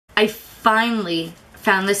I finally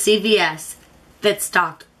found the CVS that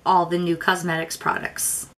stocked all the new cosmetics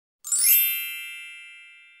products.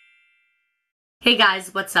 Hey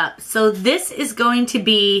guys, what's up? So this is going to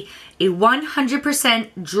be a 100%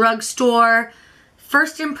 drugstore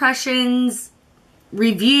first impressions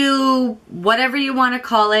review, whatever you want to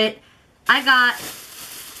call it. I got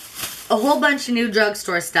a whole bunch of new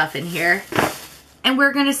drugstore stuff in here and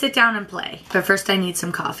we're gonna sit down and play. But first I need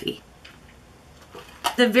some coffee.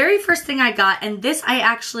 The very first thing I got, and this I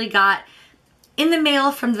actually got in the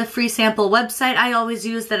mail from the free sample website I always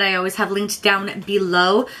use, that I always have linked down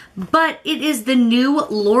below, but it is the new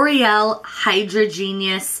L'Oreal Hydra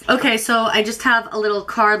Genius. Okay, so I just have a little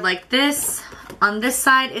card like this. On this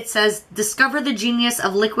side, it says, discover the genius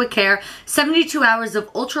of liquid care, 72 hours of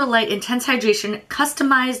ultra-light intense hydration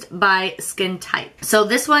customized by skin type. So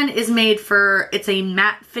this one is made for, it's a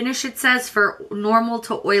matte finish, it says, for normal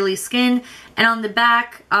to oily skin. And on the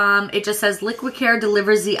back, it just says, liquid care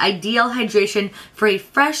delivers the ideal hydration for a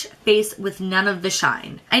fresh face with none of the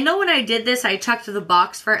shine. I know when I did this, I checked the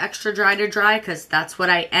box for extra dry to dry, because that's what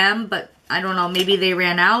I am, but I don't know, maybe they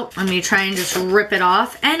ran out. Let me try and just rip it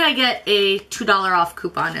off. And I get a $2 off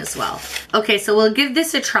coupon as well. Okay, so we'll give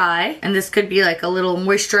this a try. And this could be like a little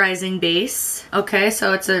moisturizing base. Okay,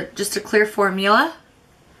 so it's just a clear formula.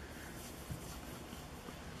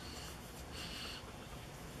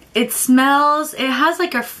 It smells, it has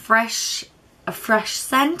like a fresh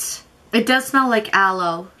scent. It does smell like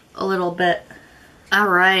aloe a little bit.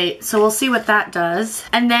 Alright, so we'll see what that does.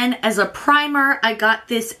 And then as a primer, I got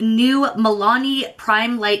this new Milani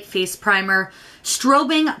Prime Light Face Primer,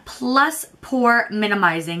 strobing plus pore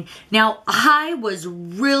minimizing. Now, I was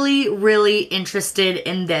really interested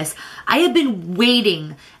in this. I have been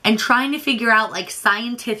waiting and trying to figure out, like,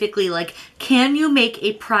 scientifically, like, can you make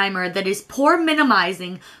a primer that is pore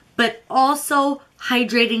minimizing but also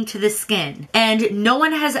hydrating to the skin? And no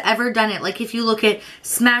one has ever done it. Like, if you look at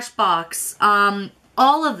Smashbox,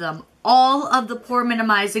 all of them, all of the pore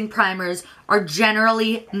minimizing primers are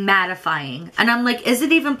generally mattifying. And I'm like, is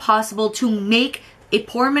it even possible to make a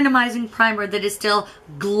pore minimizing primer that is still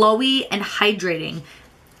glowy and hydrating?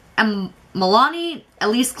 And Milani at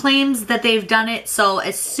least claims that they've done it. So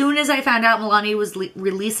as soon as I found out Milani was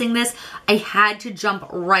releasing this, I had to jump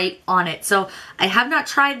right on it. So I have not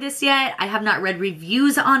tried this yet. I have not read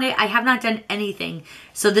reviews on it. I have not done anything.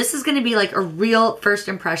 So this is going to be like a real first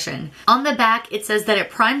impression. On the back, it says that it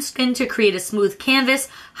primes skin to create a smooth canvas,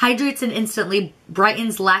 hydrates and instantly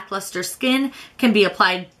brightens lackluster skin, can be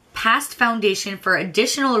applied past foundation for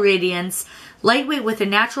additional radiance, lightweight with a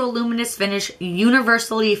natural luminous finish,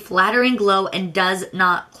 universally flattering glow, and does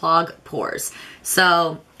not clog pores.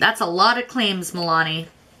 So that's a lot of claims, Milani.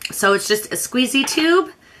 So it's just a squeezy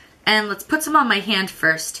tube, and let's put some on my hand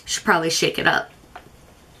first. Should probably shake it up.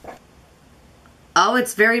 Oh,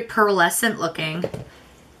 it's very pearlescent looking.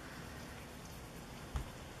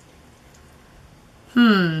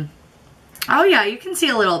 Oh yeah, you can see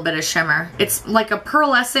a little bit of shimmer. It's like a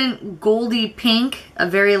pearlescent goldy pink, a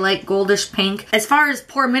very light goldish pink. As far as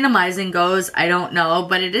pore minimizing goes, I don't know,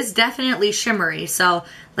 but it is definitely shimmery. So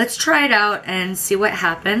let's try it out and see what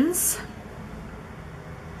happens.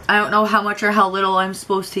 I don't know how much or how little I'm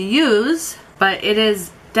supposed to use, but it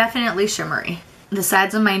is definitely shimmery. The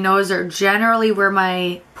sides of my nose are generally where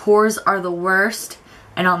my pores are the worst,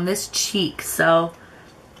 and on this cheek. So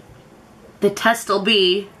the test will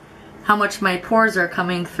be how much my pores are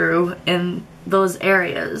coming through in those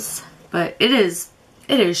areas. But it is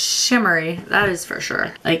shimmery, that is for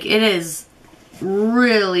sure. Like, it is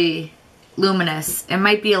really luminous. It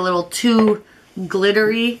might be a little too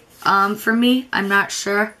glittery for me, I'm not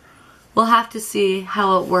sure. We'll have to see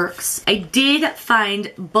how it works. I did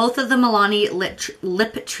find both of the Milani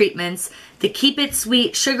lip treatments, the Keep It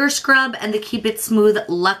Sweet Sugar Scrub and the Keep It Smooth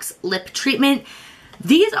Luxe Lip Treatment.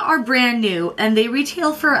 These are brand new and they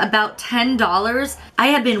retail for about $10. I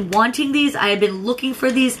have been wanting these. I have been looking for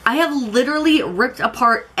these. I have literally ripped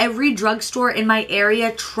apart every drugstore in my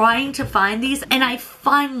area trying to find these, and I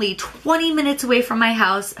finally, 20 minutes away from my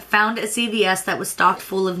house, found a CVS that was stocked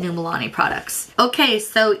full of new Milani products. Okay,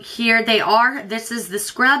 so here they are. This is the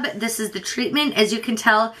scrub. This is the treatment. As you can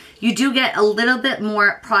tell, you do get a little bit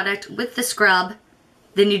more product with the scrub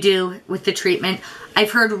than you do with the treatment.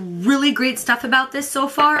 I've heard really great stuff about this so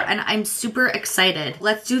far, and I'm super excited.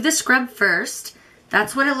 Let's do the scrub first.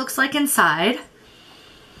 That's what it looks like inside.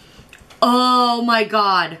 Oh my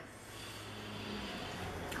god.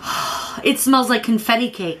 It smells like confetti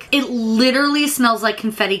cake. It literally smells like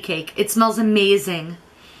confetti cake. It smells amazing.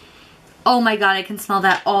 Oh my god, I can smell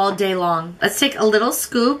that all day long. Let's take a little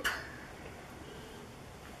scoop.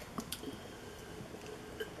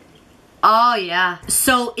 Oh yeah.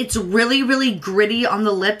 So it's really, really gritty on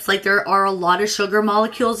the lips. Like there are a lot of sugar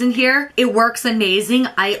molecules in here. It works amazing.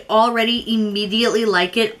 I already immediately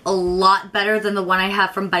like it a lot better than the one I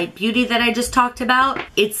have from Bite Beauty that I just talked about.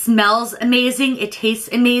 It smells amazing. It tastes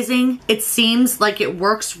amazing. It seems like it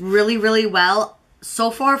works really, really well.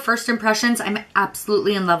 So far, first impressions, I'm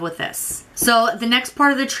absolutely in love with this. So the next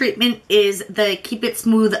part of the treatment is the Keep It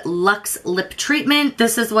Smooth Luxe Lip Treatment.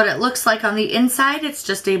 This is what it looks like on the inside. It's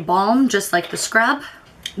just a balm, just like the scrub.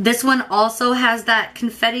 This one also has that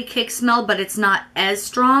confetti cake smell, but it's not as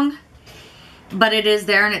strong. But it is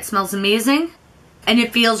there and it smells amazing. And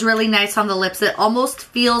it feels really nice on the lips. It almost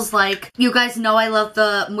feels like, you guys know I love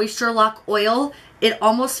the Moisture Lock Oil. It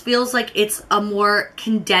almost feels like it's a more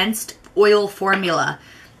condensed oil formula.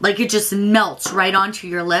 Like it just melts right onto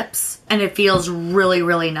your lips and it feels really,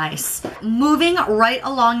 really nice. Moving right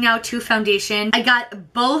along now to foundation. I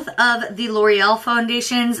got both of the L'Oreal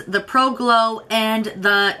foundations, the Pro Glow and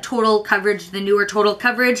the Total Coverage, the newer Total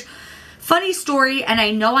Coverage. Funny story, and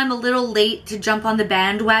I know I'm a little late to jump on the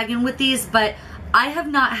bandwagon with these, but I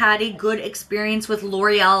have not had a good experience with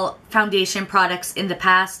L'Oreal foundation products in the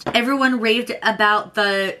past. Everyone raved about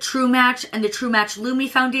the True Match and the True Match Lumi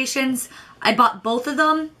foundations. I bought both of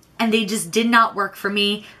them and they just did not work for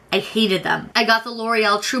me. I hated them. I got the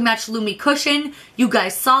L'Oreal True Match Lumi Cushion. You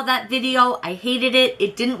guys saw that video. I hated it.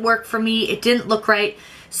 It didn't work for me. It didn't look right.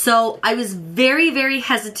 So I was very, very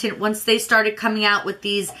hesitant once they started coming out with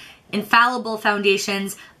these infallible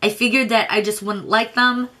foundations. I figured that I just wouldn't like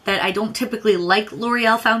them, that I don't typically like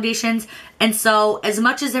L'Oreal foundations, and so as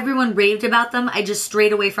much as everyone raved about them, I just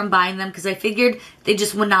strayed away from buying them because I figured they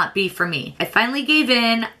just would not be for me. I finally gave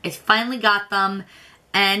in, I finally got them,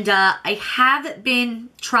 and I have been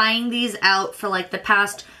trying these out for like the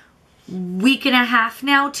past week and a half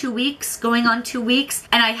now, 2 weeks, going on 2 weeks,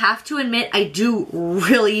 and I have to admit I do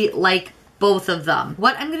really like both of them.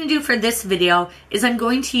 What I'm going to do for this video is I'm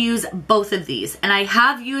going to use both of these, and I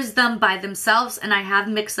have used them by themselves and I have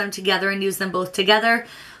mixed them together and used them both together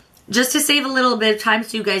just to save a little bit of time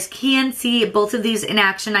so you guys can see both of these in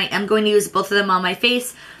action. I am going to use both of them on my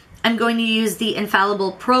face. I'm going to use the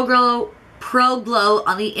Infallible Pro Glow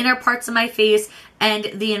on the inner parts of my face and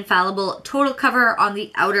the Infallible Total Cover on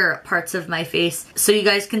the outer parts of my face so you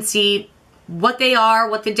guys can see what they are,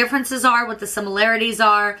 what the differences are, what the similarities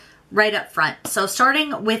are, right up front. So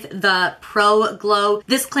starting with the Pro Glow,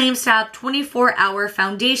 this claims to have 24-hour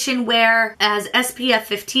foundation wear, has SPF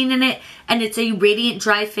 15 in it, and it's a radiant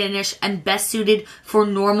dry finish and best suited for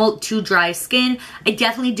normal to dry skin. I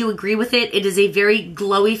definitely do agree with it. It is a very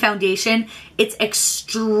glowy foundation. It's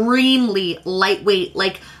extremely lightweight.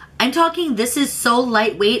 Like, I'm talking, this is so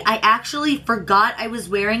lightweight, I actually forgot I was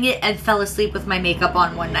wearing it and fell asleep with my makeup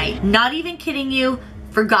on one night. Not even kidding you.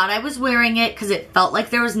 Forgot I was wearing it because it felt like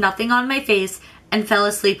there was nothing on my face and fell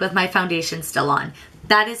asleep with my foundation still on.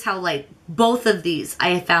 That is how light both of these I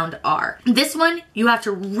have found are. This one, you have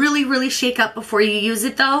to really, really shake up before you use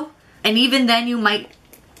it though. And even then you might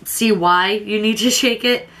see why you need to shake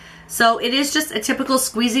it. So it is just a typical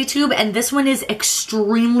squeezy tube, and this one is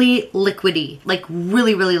extremely liquidy, like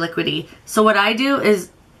really, really liquidy. So what I do is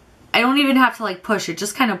I don't even have to like push, it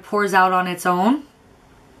just kind of pours out on its own.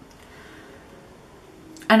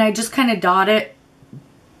 And I just kind of dot it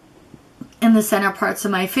in the center parts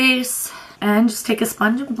of my face and just take a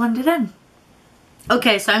sponge and blend it in.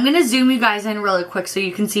 Okay, so I'm going to zoom you guys in really quick so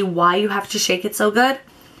you can see why you have to shake it so good.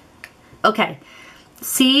 Okay,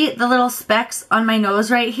 see the little specks on my nose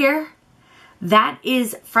right here? That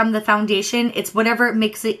is from the foundation. It's whatever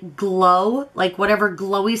makes it glow, like whatever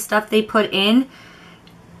glowy stuff they put in.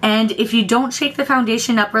 And if you don't shake the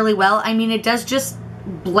foundation up really well, I mean, it does just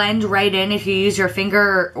blend right in if you use your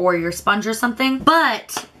finger or your sponge or something.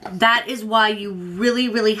 But that is why you really,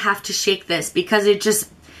 really have to shake this, because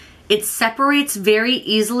it separates very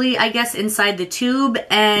easily, I guess, inside the tube,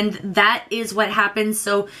 and that is what happens.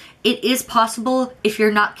 So it is possible, if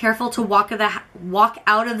you're not careful, to walk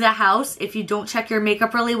out of the house if you don't check your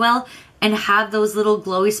makeup really well and have those little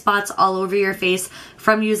glowy spots all over your face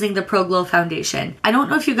from using the Pro Glow foundation. I don't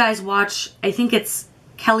know if you guys watch, I think it's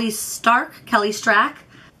Kelly Strack.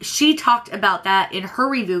 She talked about that in her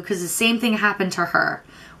review because the same thing happened to her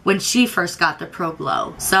when she first got the Pro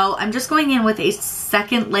Glow. So I'm just going in with a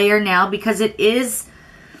second layer now because it is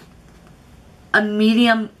a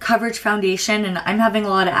medium coverage foundation and I'm having a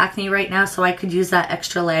lot of acne right now, so I could use that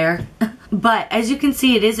extra layer. But as you can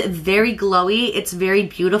see, it is very glowy. It's very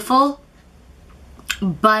beautiful.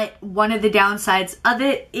 But one of the downsides of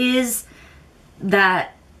it is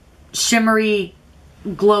that shimmery,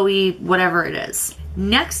 glowy, whatever it is.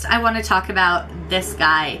 Next, I want to talk about this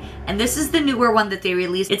guy, and this is the newer one that they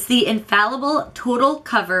released. It's the Infallible Total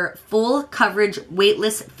Cover Full Coverage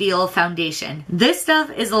Weightless Feel Foundation. This stuff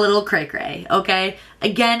is a little cray-cray, okay?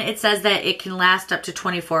 Again, it says that it can last up to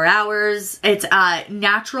 24 hours. It's a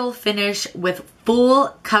natural finish with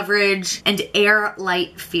full coverage and air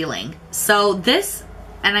light feeling. So this,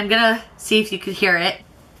 and I'm gonna see if you could hear it.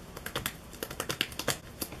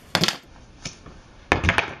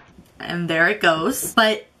 And there it goes.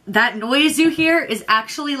 But that noise you hear is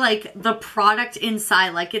actually like the product inside.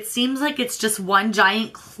 Like it seems like it's just one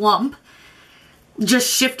giant clump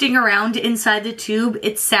just shifting around inside the tube.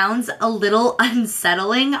 It sounds a little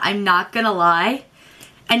unsettling, I'm not gonna lie.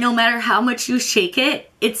 And no matter how much you shake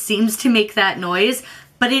it, it seems to make that noise.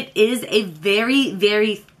 But it is a very,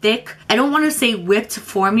 very thick, I don't want to say whipped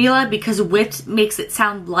formula because whipped makes it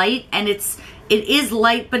sound light, and it is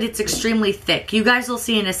light, but it's extremely thick. You guys will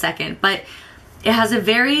see in a second, but it has a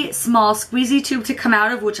very small squeezy tube to come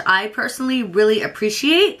out of, which I personally really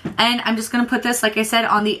appreciate. And I'm just gonna put this, like I said,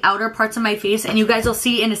 on the outer parts of my face, and you guys will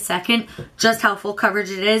see in a second just how full coverage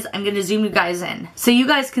it is. I'm gonna zoom you guys in. So you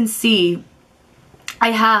guys can see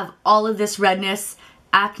I have all of this redness,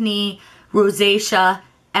 acne, rosacea,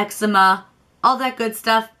 eczema, all that good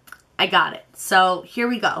stuff. I got it. So here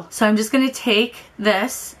we go. So I'm just gonna take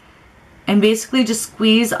this and basically just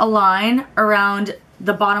squeeze a line around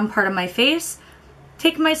the bottom part of my face.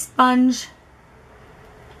 Take my sponge.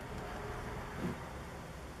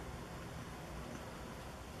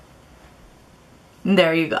 And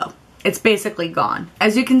there you go. It's basically gone.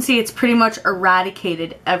 As you can see, it's pretty much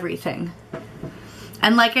eradicated everything.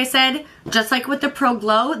 And like I said, just like with the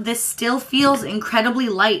pro-glo, this still feels incredibly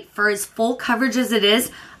light. For as full coverage as it is,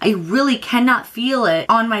 I really cannot feel it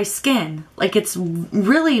on my skin. Like it's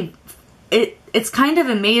really, it's kind of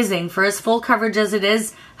amazing for as full coverage as it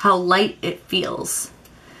is, how light it feels.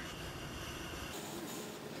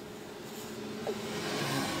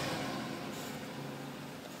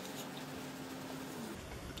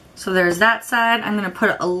 So there's that side. I'm gonna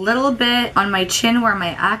put a little bit on my chin where my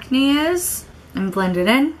acne is and blend it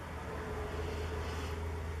in.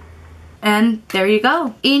 And there you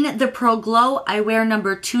go. In the pro-glo, I wear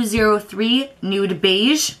number 203 Nude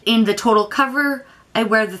Beige. In the Total Cover, I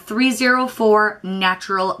wear the 304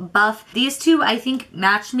 Natural Buff. These two, I think,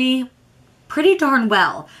 match me pretty darn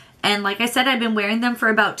well. And like I said, I've been wearing them for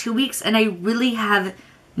about 2 weeks, and I really have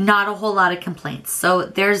not a whole lot of complaints. So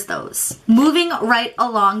there's those. Moving right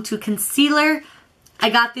along to concealer, I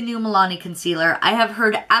got the new Milani concealer. I have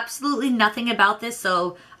heard absolutely nothing about this,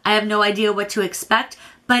 so I have no idea what to expect,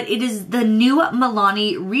 but it is the new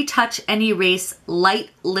Milani Retouch and Erase Light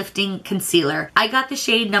Lifting Concealer. I got the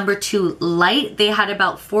shade number 2 Light. They had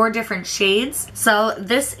about 4 different shades. So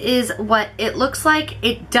this is what it looks like.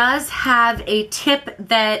 It does have a tip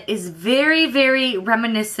that is very, very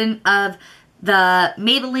reminiscent of the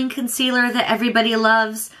Maybelline concealer that everybody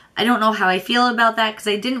loves. I don't know how I feel about that because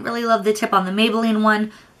I didn't really love the tip on the Maybelline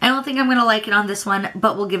one. I don't think I'm going to like it on this one,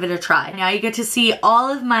 but we'll give it a try. Now you get to see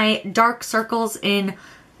all of my dark circles in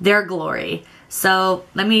their glory. So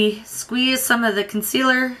let me squeeze some of the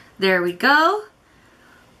concealer. There we go.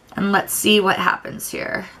 And let's see what happens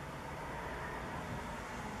here.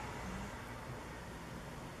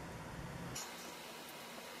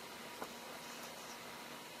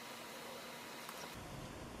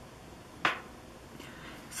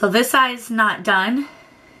 So this eye is not done,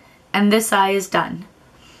 and this eye is done.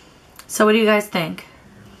 So what do you guys think?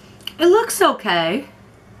 It looks okay.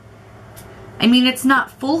 I mean, it's not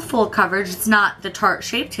full coverage, it's not the Tarte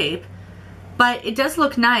Shape Tape, but it does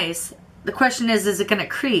look nice. The question is it gonna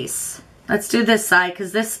crease? Let's do this side,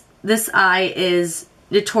 because this eye is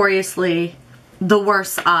notoriously the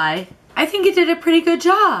worst eye. I think it did a pretty good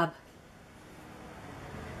job.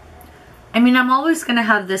 I mean, I'm always gonna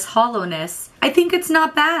have this hollowness. I think it's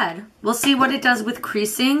not bad. We'll see what it does with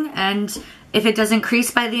creasing, and if it doesn't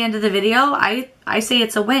crease by the end of the video, I say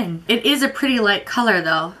it's a win. It is a pretty light color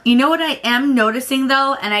though. You know what I am noticing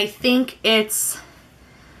though, and I think it's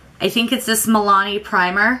this Milani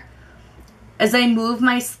primer. As I move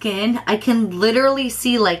my skin, I can literally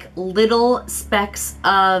see like little specks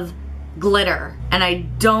of glitter, and I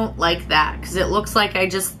don't like that because it looks like I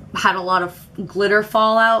just had a lot of glitter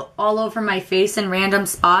fall out all over my face in random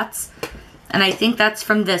spots, and I think that's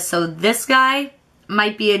from this. So this guy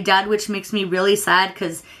might be a dud, which makes me really sad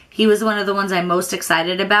because he was one of the ones I'm most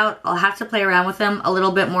excited about. I'll have to play around with him a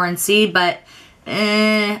little bit more and see, but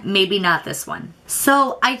maybe not this one.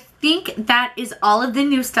 So I think that is all of the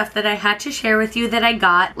new stuff that I had to share with you that I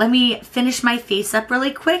got. Let me finish my face up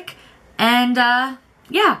really quick, and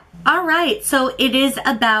yeah. Alright, so it is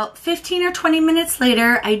about 15 or 20 minutes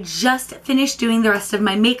later. I just finished doing the rest of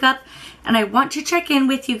my makeup, and I want to check in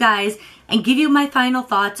with you guys and give you my final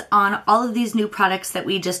thoughts on all of these new products that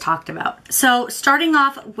we just talked about. So starting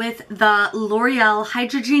off with the L'Oreal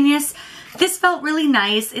Hydrogenius. This felt really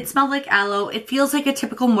nice. It smelled like aloe. It feels like a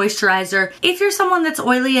typical moisturizer. If you're someone that's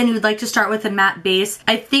oily and you'd like to start with a matte base,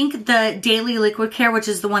 I think the Daily Liquid Care, which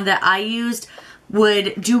is the one that I used,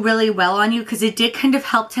 would do really well on you because it did kind of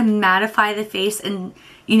help to mattify the face and,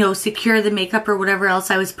 you know, secure the makeup or whatever else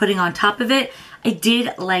I was putting on top of it. I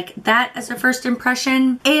did like that as a first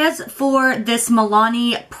impression. As for this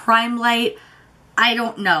Milani Prime Light, I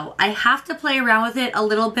don't know. I have to play around with it a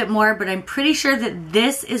little bit more, but I'm pretty sure that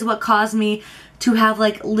this is what caused me to have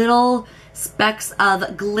like little specks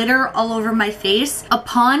of glitter all over my face.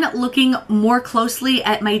 Upon looking more closely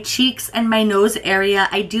at my cheeks and my nose area,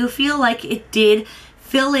 I do feel like it did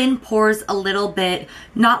fill in pores a little bit.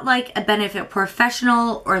 Not like a Benefit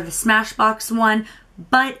Professional or the Smashbox one,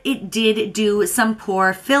 but it did do some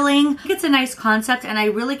pore filling. I think it's a nice concept, and I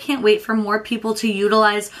really can't wait for more people to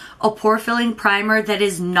utilize a pore filling primer that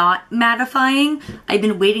is not mattifying. I've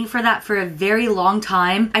been waiting for that for a very long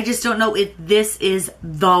time. I just don't know if this is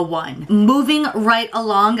the one. Moving right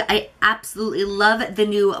along, I absolutely love the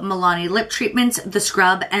new Milani lip treatments, the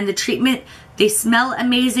scrub and the treatment. They smell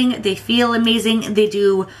amazing, they feel amazing, they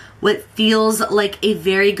do what feels like a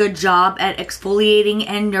very good job at exfoliating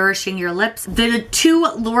and nourishing your lips. The two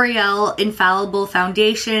L'Oreal Infallible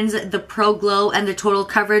foundations, the Pro Glow and the Total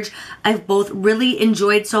Coverage, I've both really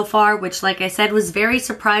enjoyed so far, which like I said was very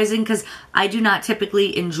surprising because I do not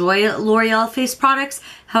typically enjoy L'Oreal face products.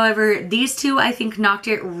 However, these two I think knocked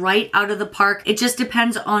it right out of the park. It just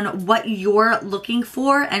depends on what you're looking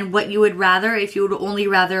for and what you would rather, if you would only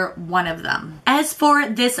rather one of them. As for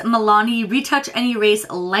this Milani Retouch and Erase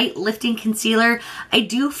Light Lifting Concealer, I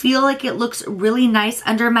do feel like it looks really nice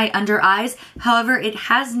under my under eyes. However, it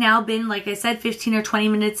has now been, like I said, 15 or 20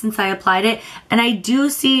 minutes since I applied it, and I do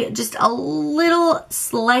see just a little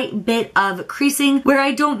slight bit of creasing where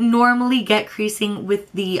I don't normally get creasing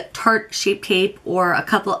with the Tarte Shape Tape or a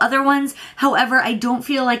couple other ones. However, I don't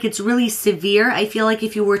feel like it's really severe. I feel like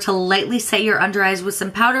if you were to lightly set your under eyes with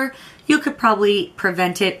some powder, you could probably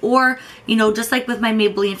prevent it. Or, you know, just like with my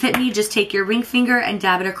Maybelline Fit Me, just take your ring finger and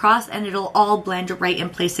dab it across and it'll all blend right in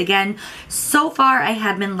place again. So far, I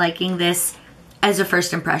have been liking this as a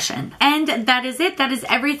first impression. And that is it. That is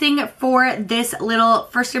everything for this little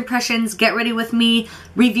first impressions, get ready with me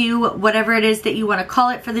review, whatever it is that you want to call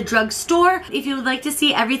it, for the drugstore. If you would like to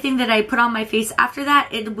see everything that I put on my face after that,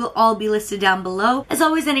 it will all be listed down below. As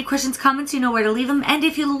always, any questions, comments, you know where to leave them. And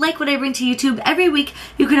if you like what I bring to YouTube every week,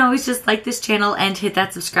 you can always just like this channel and hit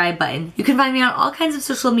that subscribe button. You can find me on all kinds of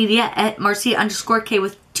social media at Marcia_K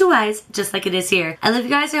with 2 eyes, just like it is here. I love you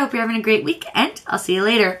guys. I hope you're having a great week, and I'll see you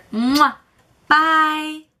later. Mwah!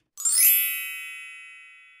 Bye!